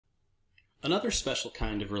Another special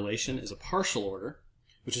kind of relation is a partial order,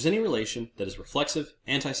 which is any relation that is reflexive,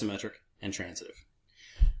 antisymmetric, and transitive.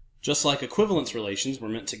 Just like equivalence relations were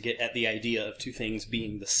meant to get at the idea of two things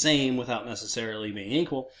being the same without necessarily being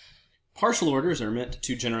equal, partial orders are meant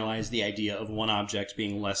to generalize the idea of one object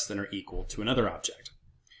being less than or equal to another object.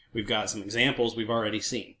 We've got some examples we've already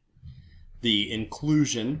seen. The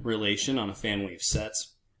inclusion relation on a family of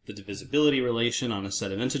sets, the divisibility relation on a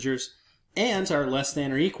set of integers, and our less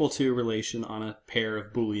than or equal to relation on a pair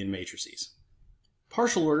of Boolean matrices.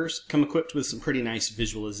 Partial orders come equipped with some pretty nice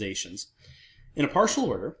visualizations. In a partial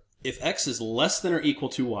order, if x is less than or equal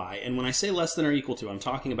to y, and when I say less than or equal to, I'm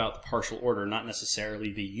talking about the partial order, not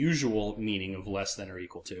necessarily the usual meaning of less than or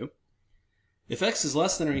equal to. If x is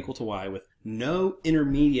less than or equal to y with no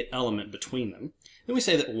intermediate element between them, then we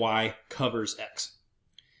say that y covers x.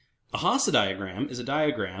 A Hasse diagram is a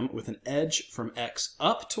diagram with an edge from x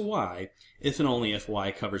up to y if and only if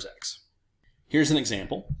y covers x. Here's an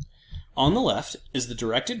example. On the left is the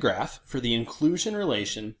directed graph for the inclusion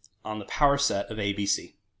relation on the power set of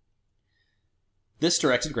ABC. This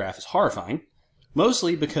directed graph is horrifying,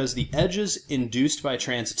 mostly because the edges induced by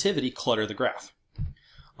transitivity clutter the graph.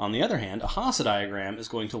 On the other hand, a Hasse diagram is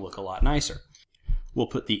going to look a lot nicer. We'll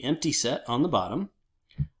put the empty set on the bottom.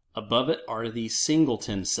 Above it are the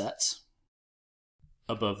singleton sets.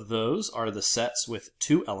 Above those are the sets with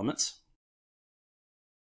two elements.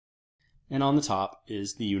 And on the top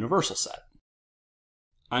is the universal set.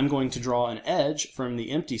 I'm going to draw an edge from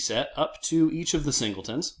the empty set up to each of the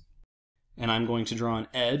singletons, and I'm going to draw an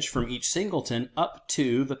edge from each singleton up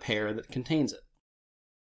to the pair that contains it.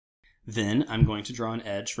 Then I'm going to draw an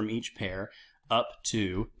edge from each pair up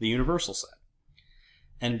to the universal set.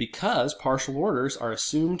 And because partial orders are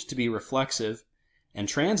assumed to be reflexive and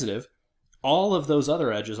transitive, all of those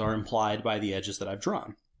other edges are implied by the edges that I've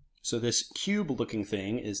drawn. So this cube-looking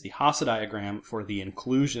thing is the Hasse diagram for the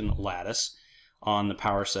inclusion lattice on the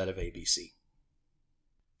power set of ABC.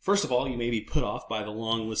 First of all, you may be put off by the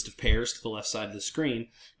long list of pairs to the left side of the screen,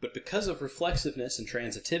 but because of reflexiveness and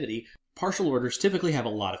transitivity, partial orders typically have a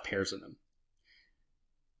lot of pairs in them.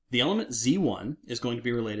 The element z1 is going to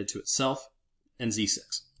be related to itself and z6.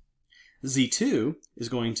 z2 is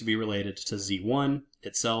going to be related to z1,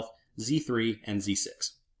 itself, z3, and z6.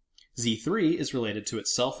 z3 is related to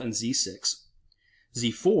itself and z6.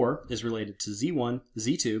 z4 is related to z1,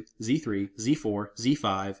 z2, z3, z4,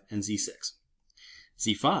 z5, and z6.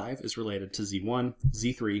 z5 is related to z1,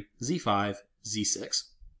 z3, z5, z6.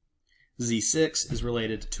 z6 is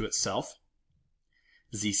related to itself.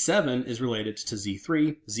 z7 is related to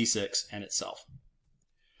z3, z6, and itself.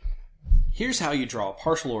 Here's how you draw a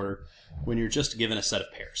partial order when you're just given a set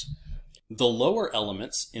of pairs. The lower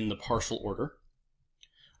elements in the partial order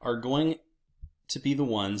are going to be the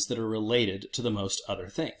ones that are related to the most other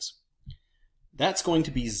things. That's going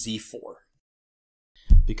to be z4,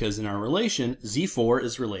 because in our relation, z4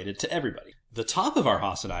 is related to everybody. The top of our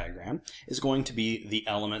Hasse diagram is going to be the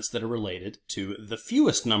elements that are related to the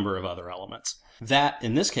fewest number of other elements. That,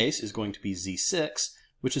 in this case, is going to be z6,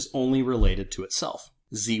 which is only related to itself.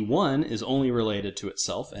 z1 is only related to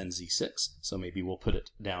itself and z6, so maybe we'll put it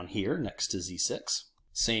down here next to z6.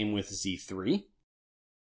 Same with z3.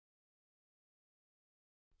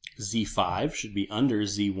 z5 should be under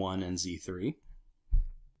z1 and z3.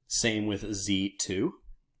 Same with z2.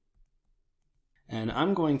 And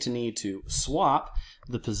I'm going to need to swap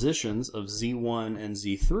the positions of z1 and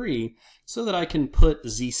z3 so that I can put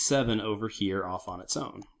z7 over here off on its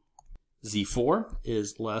own. z4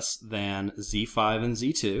 is less than z5 and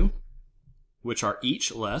z2, which are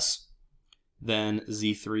each less than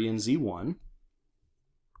z3 and z1.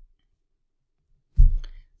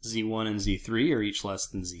 z1 and z3 are each less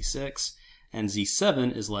than z6, and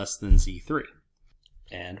z7 is less than z3.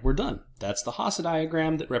 And we're done. That's the Hasse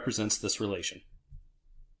diagram that represents this relation.